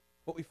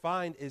 What we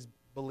find is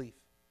belief.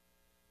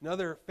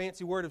 Another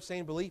fancy word of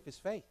saying belief is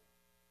faith.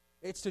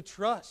 It's to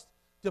trust,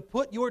 to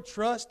put your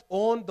trust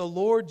on the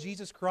Lord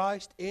Jesus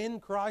Christ, in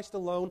Christ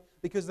alone,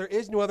 because there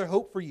is no other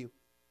hope for you.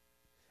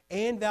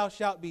 And thou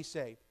shalt be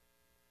saved.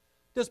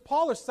 Does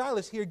Paul or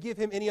Silas here give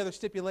him any other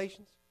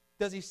stipulations?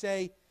 Does he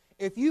say,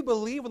 if you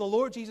believe in the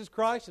Lord Jesus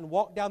Christ and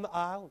walk down the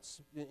aisle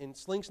and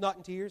sling snot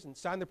and tears and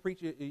sign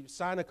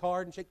a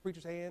card and shake the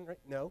preacher's hand? Right?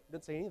 No, he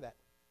doesn't say any of that.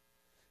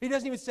 He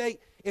doesn't even say,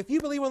 if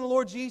you believe in the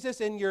Lord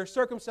Jesus and you're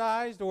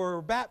circumcised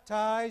or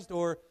baptized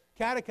or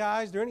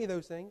catechized or any of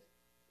those things.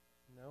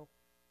 No.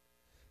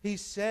 He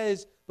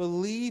says,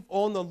 believe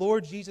on the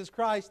Lord Jesus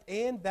Christ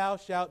and thou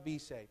shalt be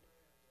saved.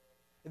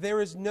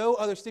 There is no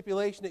other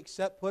stipulation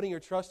except putting your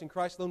trust in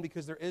Christ alone,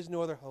 because there is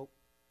no other hope.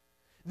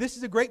 This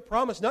is a great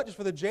promise, not just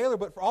for the jailer,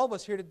 but for all of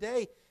us here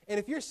today. And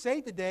if you're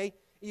saved today,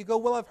 you go,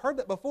 well, I've heard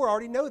that before. I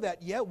already know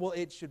that. Yeah, well,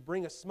 it should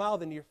bring a smile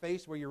into your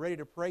face where you're ready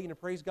to pray and to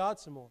praise God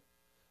some more.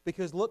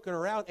 Because looking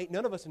around, ain't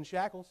none of us in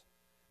shackles.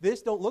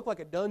 This don't look like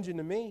a dungeon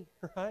to me,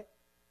 right?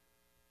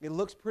 It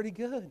looks pretty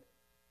good.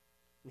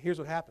 And here's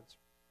what happens.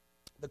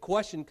 The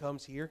question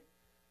comes here,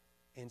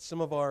 and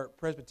some of our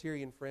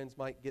Presbyterian friends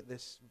might get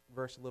this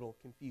verse a little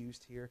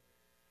confused here.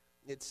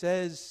 It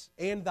says,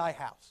 and thy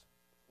house.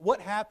 What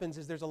happens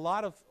is there's a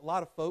lot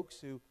of folks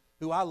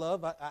who I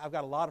love. I've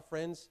got a lot of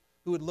friends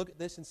who would look at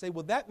this and say,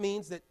 well, that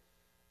means that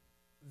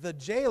the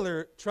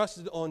jailer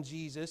trusted on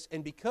Jesus,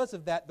 and because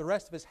of that, the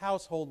rest of his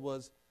household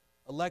was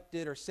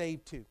elected or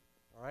saved too.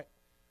 All right?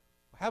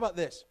 How about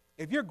this?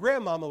 If your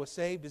grandmama was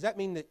saved, does that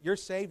mean that you're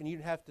saved and you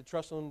didn't have to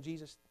trust on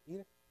Jesus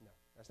either? No,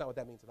 that's not what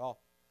that means at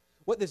all.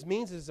 What this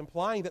means is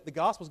implying that the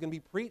gospel is going to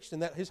be preached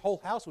and that his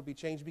whole house would be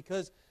changed,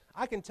 because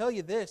I can tell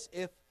you this,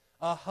 if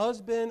a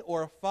husband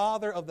or a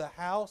father of the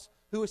house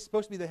who is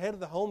supposed to be the head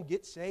of the home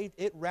gets saved,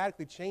 it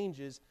radically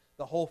changes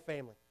the whole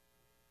family.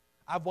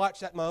 I've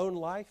watched that in my own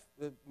life,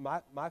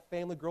 my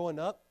family growing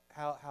up,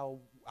 how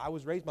I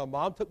was raised. My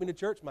mom took me to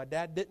church. My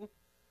dad didn't.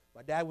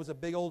 My dad was a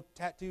big old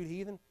tattooed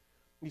heathen.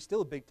 He's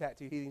still a big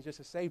tattooed heathen. He's just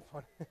a saved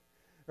one,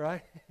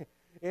 right?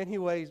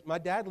 Anyways, my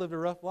dad lived a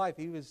rough life.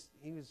 He was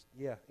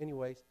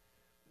anyways.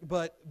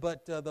 But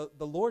the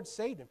Lord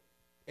saved him.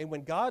 And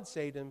when God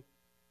saved him,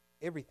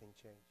 everything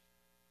changed.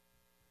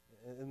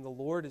 And the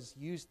Lord has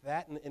used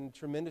that in a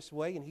tremendous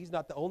way, and he's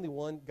not the only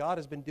one. God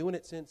has been doing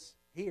it since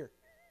here.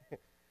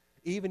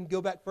 Even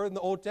go back further in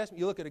the Old Testament,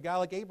 you look at a guy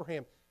like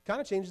Abraham,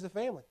 kind of changes the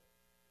family.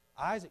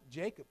 Isaac,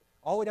 Jacob,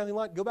 all the way down the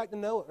line, go back to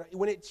Noah.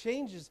 When it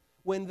changes,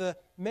 when the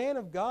man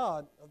of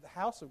God, of the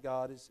house of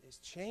God, is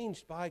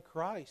changed by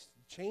Christ,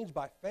 changed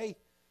by faith,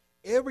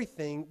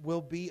 everything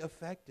will be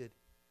affected.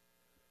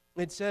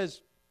 It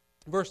says,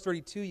 verse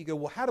 32, you go,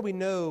 well, how do we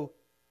know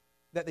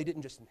that they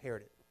didn't just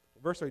inherit it?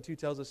 Verse 32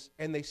 tells us,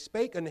 and they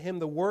spake unto him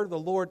the word of the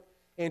Lord,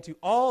 and to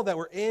all that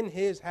were in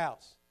his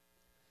house.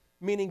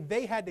 Meaning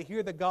they had to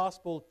hear the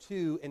gospel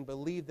too and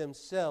believe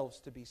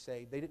themselves to be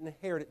saved. They didn't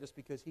inherit it just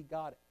because he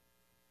got it.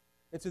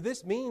 And so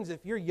this means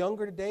if you're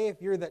younger today,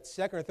 if you're that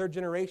second or third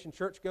generation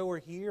churchgoer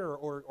here,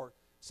 or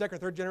second or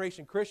third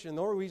generation Christian,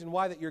 the only reason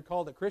why that you're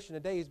called a Christian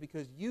today is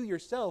because you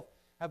yourself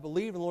have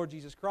believed in the Lord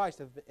Jesus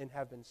Christ and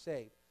have been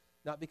saved.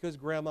 Not because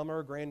grandmama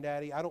or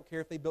granddaddy, I don't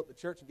care if they built the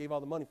church and gave all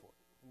the money for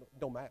it. It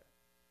don't matter.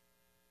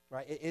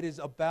 Right? It is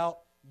about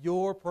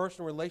your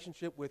personal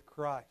relationship with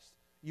Christ.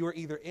 You are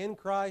either in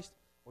Christ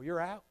or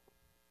you're out.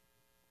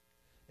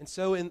 And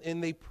so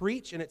and they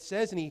preach, and it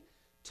says, and he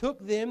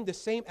took them the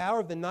same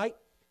hour of the night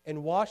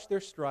and washed their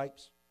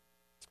stripes,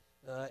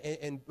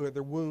 or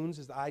their wounds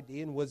is the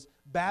idea, and was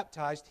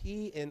baptized,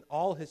 he and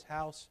all his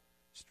house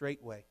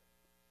straightway.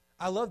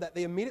 I love that.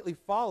 They immediately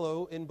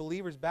follow in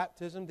believers'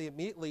 baptism. They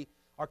immediately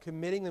are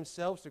committing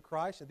themselves to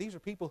Christ. And these are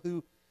people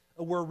who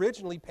were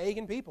originally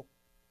pagan people.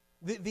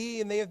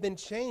 And they have been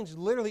changed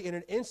literally in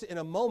an instant, in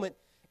a moment.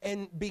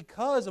 And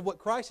because of what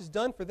Christ has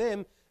done for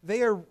them,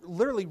 they are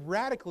literally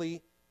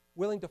radically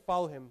willing to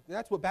follow him.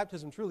 That's what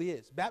baptism truly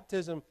is.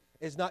 Baptism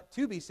is not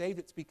to be saved.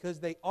 It's because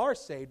they are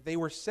saved. They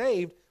were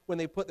saved when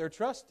they put their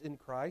trust in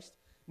Christ.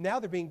 Now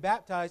they're being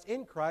baptized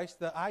in Christ.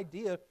 The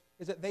idea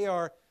is that they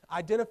are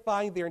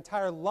identifying their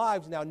entire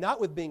lives now, not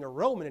with being a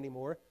Roman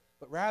anymore,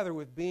 but rather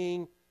with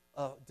being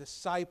a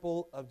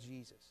disciple of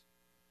Jesus.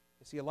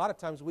 You see, a lot of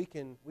times we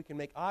can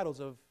make idols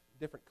of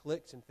different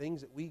cliques and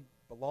things that we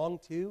belong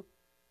to.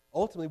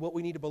 Ultimately, what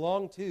we need to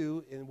belong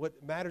to and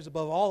what matters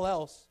above all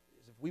else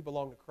is if we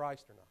belong to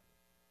Christ or not.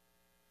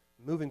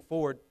 Moving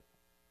forward,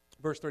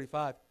 verse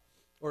 35,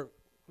 or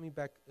let me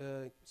back,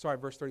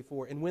 verse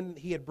 34. And when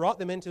he had brought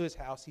them into his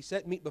house, he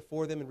set meat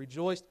before them and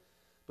rejoiced,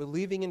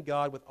 believing in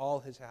God with all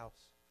his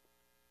house.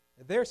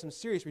 And there's some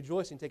serious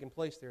rejoicing taking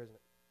place there, isn't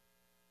it?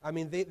 I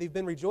mean, they've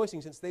been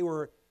rejoicing since they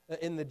were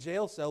in the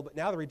jail cell, but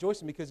now they're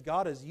rejoicing because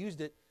God has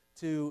used it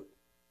to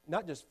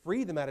not just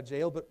free them out of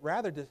jail, but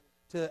rather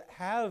to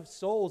have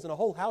souls and a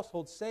whole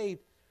household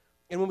saved.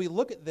 And when we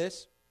look at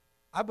this,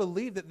 I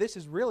believe that this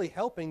is really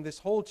helping. This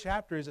whole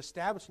chapter is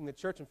establishing the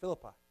church in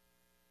Philippi.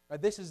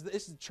 Right? This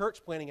is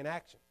church planning in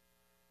action.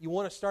 You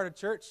want to start a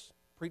church?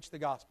 Preach the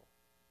gospel.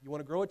 You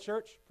want to grow a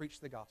church? Preach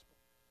the gospel.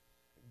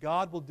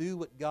 God will do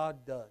what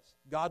God does.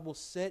 God will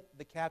set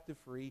the captive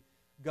free.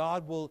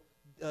 God will,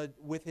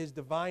 with his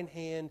divine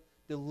hand,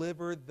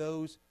 deliver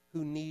those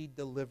who need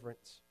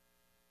deliverance.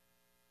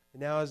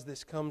 And now as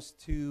this comes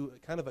to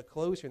kind of a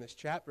close here in this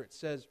chapter, it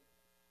says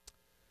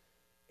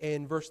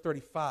in verse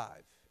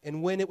 35,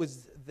 and when it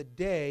was the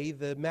day,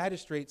 the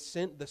magistrates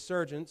sent the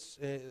sergeants,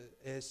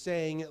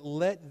 saying,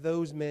 let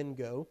those men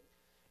go.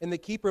 And the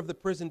keeper of the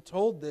prison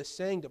told this,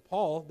 saying to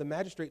Paul, the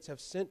magistrates have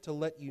sent to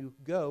let you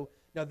go.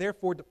 Now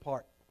therefore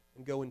depart,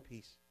 and go in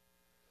peace.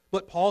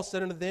 But Paul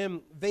said unto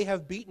them, they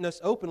have beaten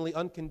us openly,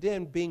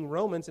 uncondemned, being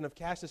Romans, and have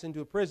cast us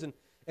into a prison.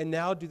 And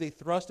now do they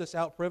thrust us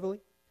out privily?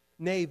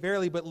 Nay,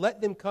 verily, but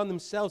let them come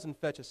themselves and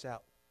fetch us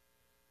out.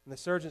 And the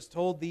sergeants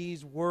told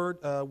these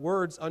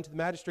words unto the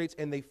magistrates,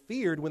 and they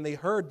feared when they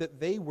heard that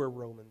they were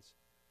Romans.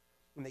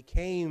 And they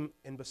came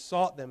and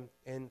besought them,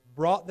 and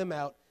brought them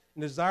out,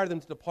 and desired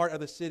them to depart out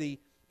of the city.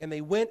 And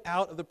they went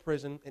out of the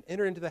prison, and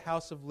entered into the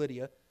house of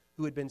Lydia,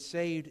 who had been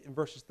saved, in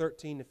verses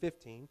 13 to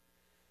 15.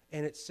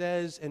 And it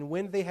says, and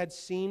when they had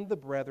seen the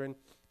brethren,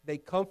 they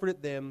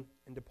comforted them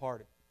and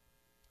departed.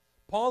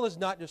 Paul is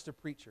not just a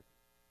preacher.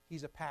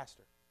 He's a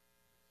pastor.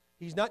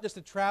 He's not just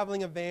a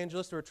traveling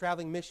evangelist or a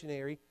traveling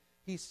missionary.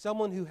 He's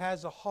someone who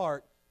has a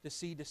heart to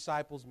see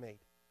disciples made.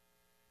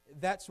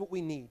 That's what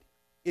we need.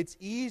 It's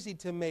easy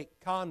to make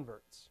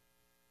converts.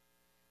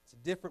 It's a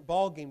different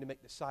ballgame to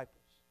make disciples.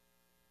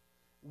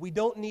 We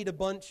don't need a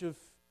bunch of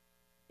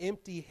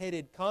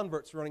empty-headed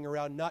converts running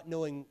around not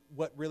knowing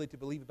what really to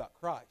believe about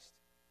Christ.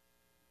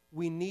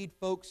 We need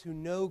folks who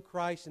know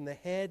Christ in the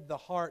head, the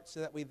heart,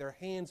 so that way their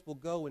hands will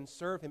go and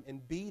serve him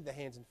and be the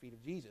hands and feet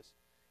of Jesus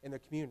in their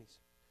communities.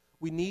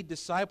 We need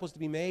disciples to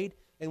be made,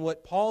 and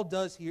what Paul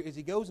does here is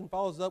he goes and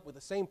follows up with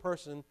the same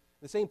person,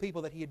 the same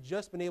people that he had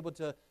just been able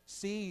to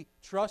see,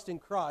 trust in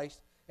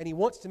Christ, and he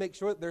wants to make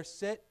sure that they're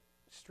set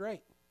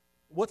straight.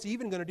 What's he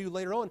even going to do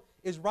later on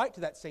is write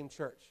to that same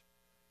church.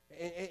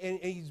 And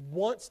he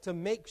wants to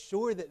make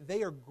sure that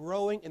they are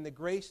growing in the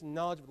grace and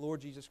knowledge of the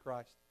Lord Jesus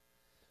Christ.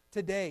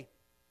 Today,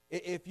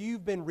 if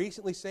you've been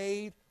recently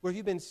saved, or if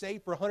you've been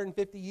saved for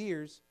 150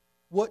 years,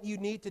 what you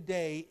need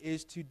today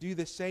is to do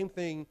the same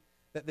thing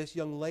that this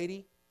young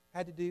lady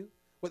had to do,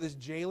 what this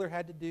jailer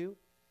had to do,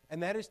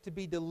 and that is to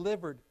be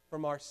delivered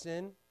from our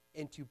sin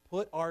and to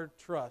put our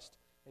trust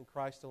in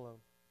Christ alone.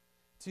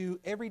 To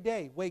every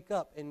day wake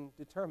up and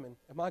determine,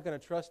 am I going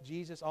to trust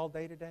Jesus all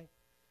day today?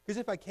 Because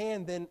if I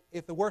can, then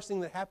if the worst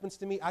thing that happens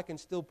to me, I can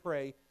still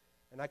pray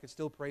and I can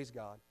still praise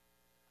God.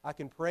 I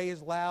can pray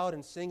as loud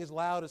and sing as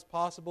loud as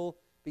possible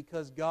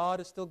because God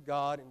is still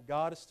God and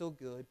God is still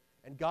good.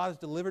 And God has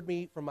delivered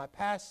me from my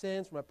past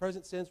sins, from my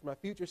present sins, from my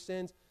future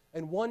sins.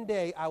 And one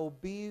day I will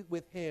be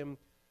with him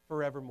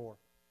forevermore.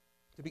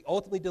 To be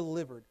ultimately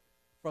delivered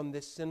from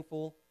this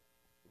sinful,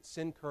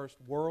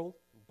 sin-cursed world,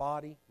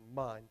 body, and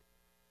mind.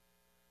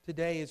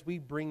 Today, as we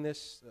bring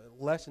this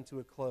lesson to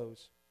a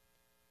close,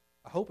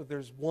 I hope if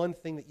there's one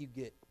thing that you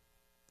get,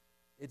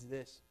 it's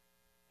this: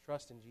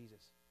 trust in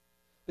Jesus.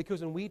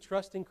 Because when we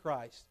trust in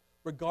Christ,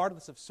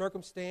 regardless of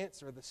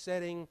circumstance or the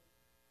setting,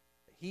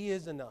 he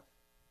is enough.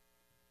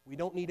 We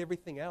don't need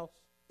everything else.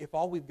 If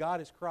all we've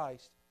got is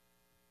Christ,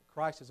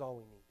 Christ is all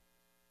we need.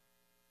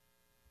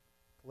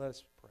 Let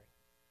us pray.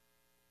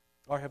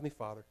 Our Heavenly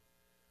Father,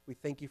 we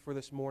thank you for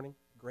this morning.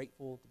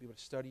 Grateful to be able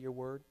to study your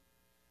word.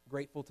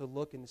 Grateful to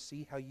look and to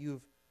see how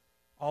you've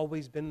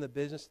always been in the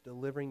business of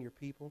delivering your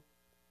people.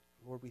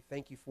 Lord, we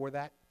thank you for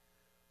that.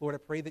 Lord, I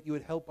pray that you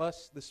would help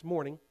us this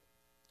morning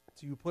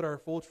to put our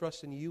full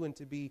trust in you and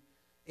to be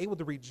able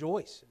to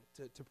rejoice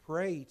and to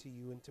pray to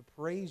you and to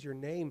praise your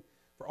name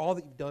for all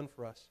that you've done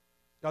for us.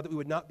 God, that we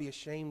would not be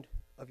ashamed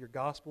of your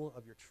gospel,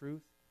 of your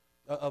truth,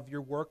 of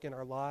your work in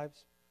our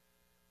lives.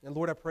 And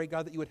Lord, I pray,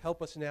 God, that you would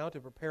help us now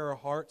to prepare our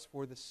hearts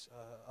for this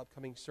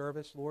upcoming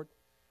service, Lord.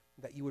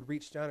 that you would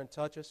reach down and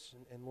touch us,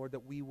 and Lord,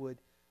 that we would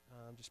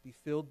just be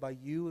filled by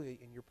you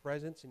in your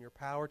presence and your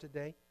power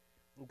today.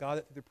 And God,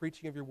 that through the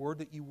preaching of your word,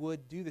 that you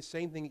would do the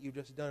same thing that you've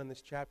just done in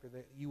this chapter,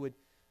 that you would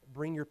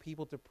bring your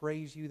people to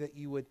praise you, that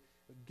you would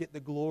get the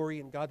glory,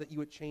 and God, that you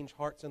would change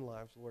hearts and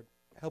lives, Lord.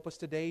 Help us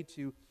today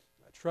to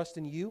trust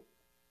in you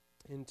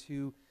and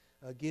to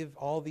give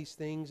all these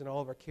things and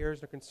all of our cares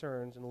and our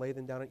concerns and lay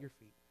them down at your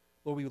feet.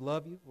 Lord, we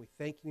love you. We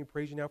thank you and we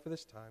praise you now for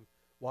this time.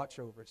 Watch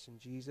over us. In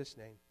Jesus'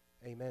 name,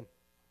 amen.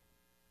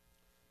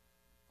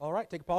 All right, take a pause.